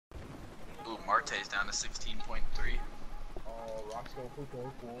Marte's down to 16.3. Oh, Rock's going for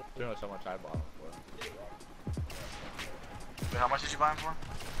gold. You know how much I bought him for. Wait, how much did you buy him for?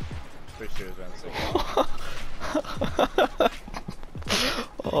 3 shares around 6.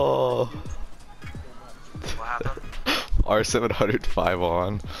 Oh. What happened? R700 5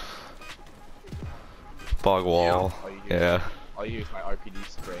 on. Fog wall. Yeah. I'll use my RPD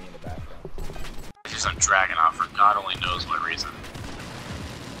spraying in the background. Because I'm dragging out for God only knows what reason.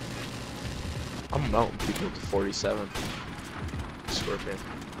 I'm melting people to 47. Scorpion.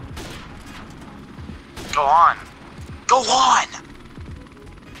 Go on! Go on!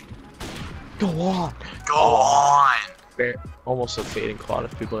 Go on! Go on! Almost a fading quad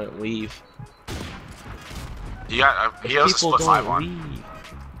if people didn't leave. He got he has a split 5 on.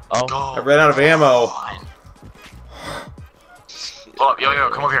 Oh, Go I ran out of ammo. on. Hold up, yo,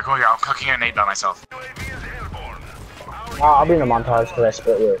 come over here, I'm cooking a nade by myself. I'll be in the montage because I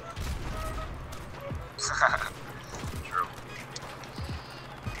split with. True.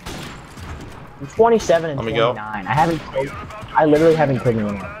 I'm 27 and Let me go. 29. I literally haven't killed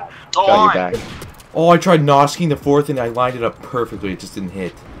anyone. Go got on! you back. Oh, I tried nosking the 4th and I lined it up perfectly. It just didn't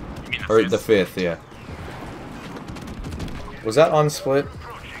hit. You mean Or the the 5th, yeah. Was that on split?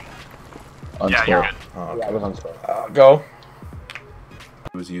 Yeah, you're good. Oh, Yeah, I was on split. Go.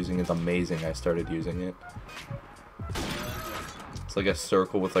 I was using it's amazing. I started using it. It's like a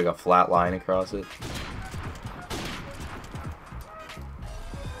circle with like a flat line across it.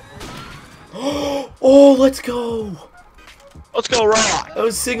 Oh, let's go! Let's go, Rock! That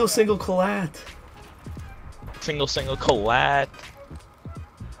was single collat. Single collat.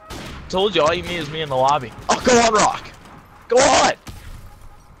 Told you, all you need is me in the lobby. Oh, go on, Rock! Go on!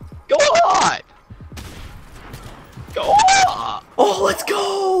 Go on! Go on! Oh, let's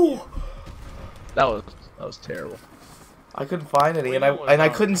go! That was terrible. I couldn't find any, and I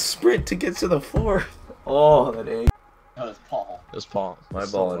couldn't sprint to get to the 4th. Oh, that egg. No, it's Paul. It was Paul. My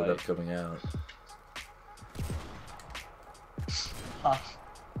So ball ended late. up coming out.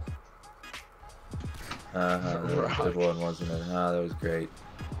 That was a good one, wasn't it? Ah, that was great.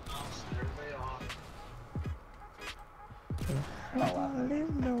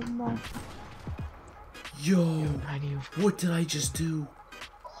 Yo, what did I just do?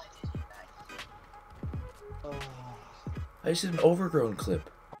 I just did an overgrown clip.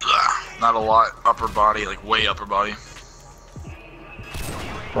 Not a lot upper body, like way upper body.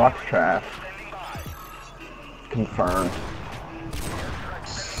 Rock's trash. Confirmed.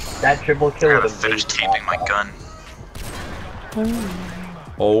 That triple I kill gotta would have finish taping my gun.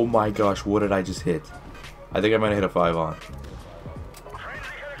 Oh my gosh, what did I just hit? I think I might have hit a 5 on.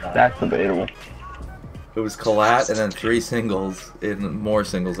 That's debatable. It was collat and then 3 singles and more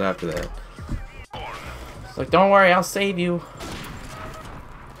singles after that. It's like, don't worry, I'll save you.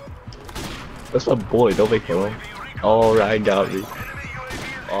 That's my boy, don't make him. Alright, got me.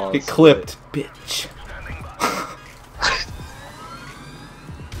 Oh, Get clipped, bitch.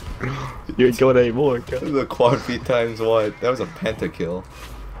 You ain't going anymore, This is a quad feet times what? That was a pentakill.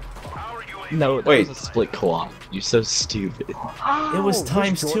 No, that Wait. was a split co-op. You're so stupid. It was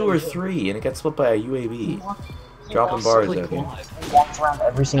times 2 or 3 and it got split by a UAV. Dropping bars at me. Walks around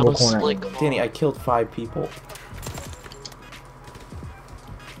every single corner. Danny, I killed 5 people.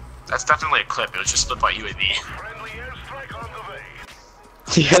 That's definitely a clip, it was just split by UAV.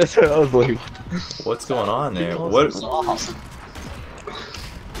 Yeah, that's what I was like. What's going on there? What?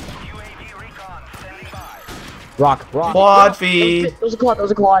 Rock. Quad feed! That was a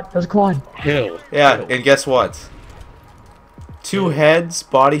quad. Hill. Yeah, and guess what? 2 heads,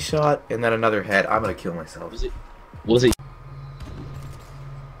 body shot, and then another head. I'm gonna kill myself. Was it?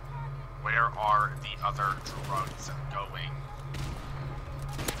 Where are the other drugs going?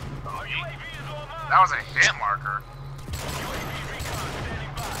 That was a hit marker.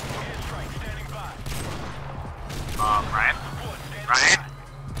 Ryan?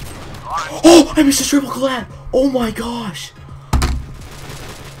 Oh, I missed a triple collat! Oh my gosh!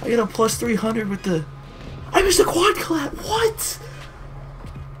 I got a plus 300 with the... I missed a quad collat! What?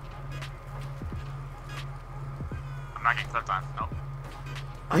 I'm not getting clipped on. Nope.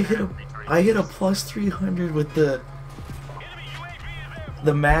 I hit a plus 300 with the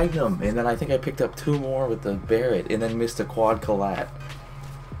Magnum, and then I think I picked up 2 more with the Barrett, and then missed a quad collat.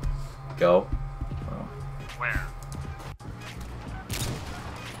 Go. Oh. Where?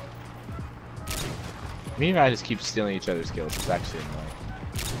 Me and I just keep stealing each other's kills. It's actually annoying.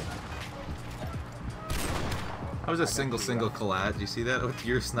 I was a single collat. Do you see that with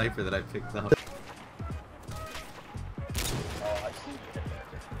your sniper that I picked up?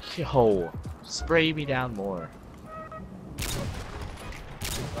 Yo, spray me down more.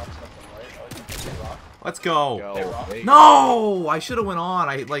 Let's go. Go. No! I should have went on.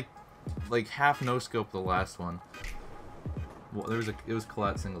 I like half no scope the last one. Well, it was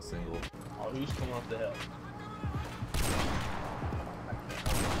collat single. Oh, who's coming off the hill?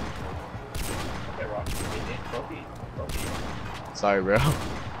 Okay, Rock. Trophy. Sorry, bro.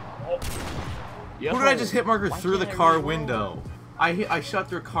 Who did I just hit marker through the car window? I shot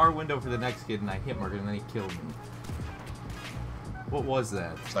through a car window for the next kid and I hit marker and then he killed me. What was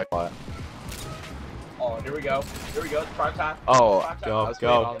that? Sorry, what? Oh, here we go. Here we go. It's prime time. Oh, Prime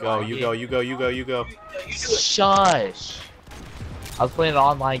time. Go. You go. Shush. I was playing an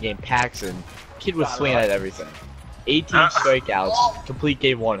online game, Paxton. Kid was swinging at everything. 18 strikeouts, complete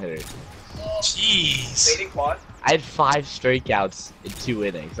game 1 hitter. Jeez. Fading quad. I had 5 strikeouts in 2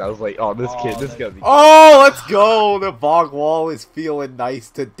 innings. I was like, oh, this is gonna be. Oh, let's go! The bog wall is feeling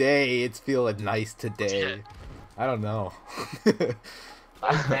nice today. It's feeling nice today. I don't know.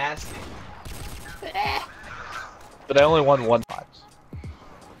 That's nasty. But I only won 1 time.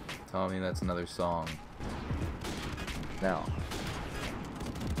 Tell me that's another song. No.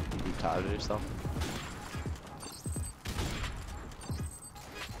 You tired of yourself?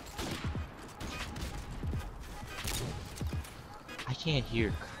 I can't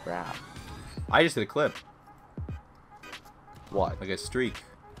hear crap. I just did a clip. What? Like a streak.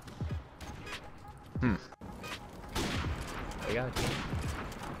 I got a game.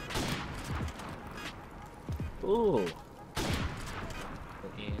 Ooh.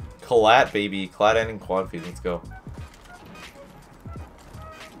 Collat, baby. Collat ending quad feed. Let's go.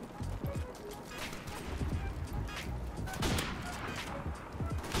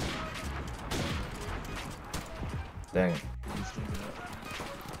 Dang.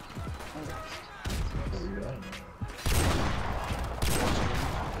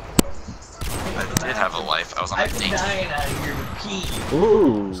 I did have a life. I was on a date. Dying out of here to pee.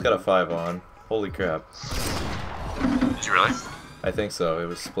 Ooh. Just got a 5 on. Holy crap. Did you really? I think so. It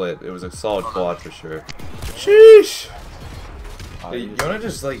was split. It was a solid quad for sure. Sheesh! Hey, you wanna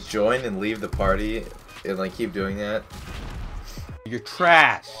just like join and leave the party and like keep doing that? You're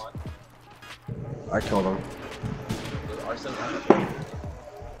trash! I killed him. R700.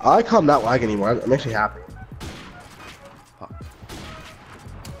 I like how I'm not lagging anymore. I'm actually happy.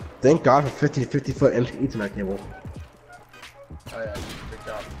 Thank God for 50-foot Ethernet cable. Oh yeah, good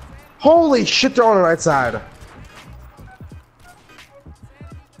job. Holy shit, they're on the right side.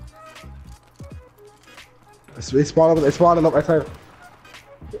 They spawned up right side.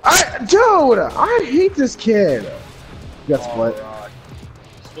 Dude, I hate this kid. You got split. Rock.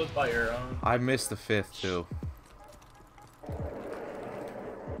 Split by your own. I missed the 5th too.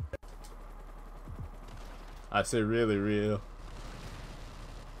 I say really real.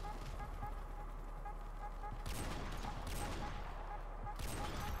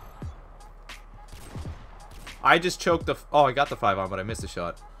 I just choked the. Oh, I got the 5 on, but I missed a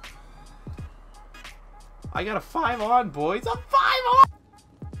shot. I got a 5 on, boys. A 5 on.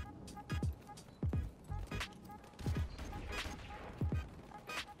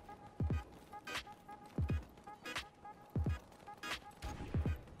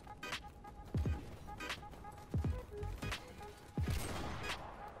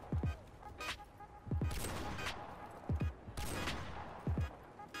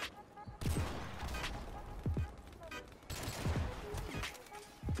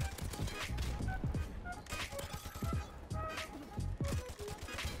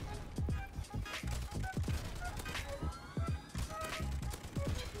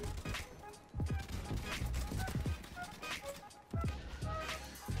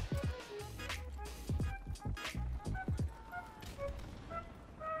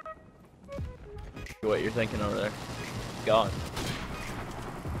 What you're thinking over there? Gone.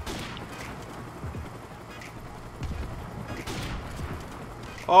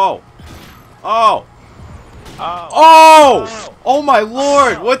 Oh! Oh! Oh! Oh my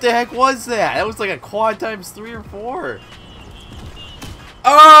lord! What the heck was that? That was like a quad times 3 or 4.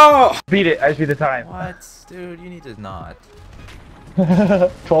 Oh! Beat it. I just beat the time. What? Dude, you need to not.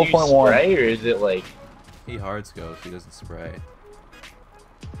 12.1. Spray, or is it like? He hard scopes, he doesn't spray.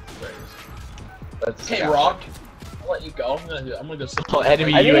 That's Hey, Rock. I'll let you go. I'm gonna go. Oh,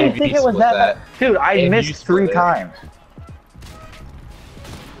 enemy I didn't UAV think it was split that. Dude, I And you missed split 3 it. times.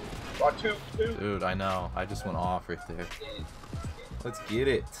 Rock two. Dude, I know. I just went off right there. Let's get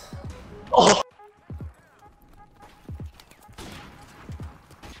it. Oh.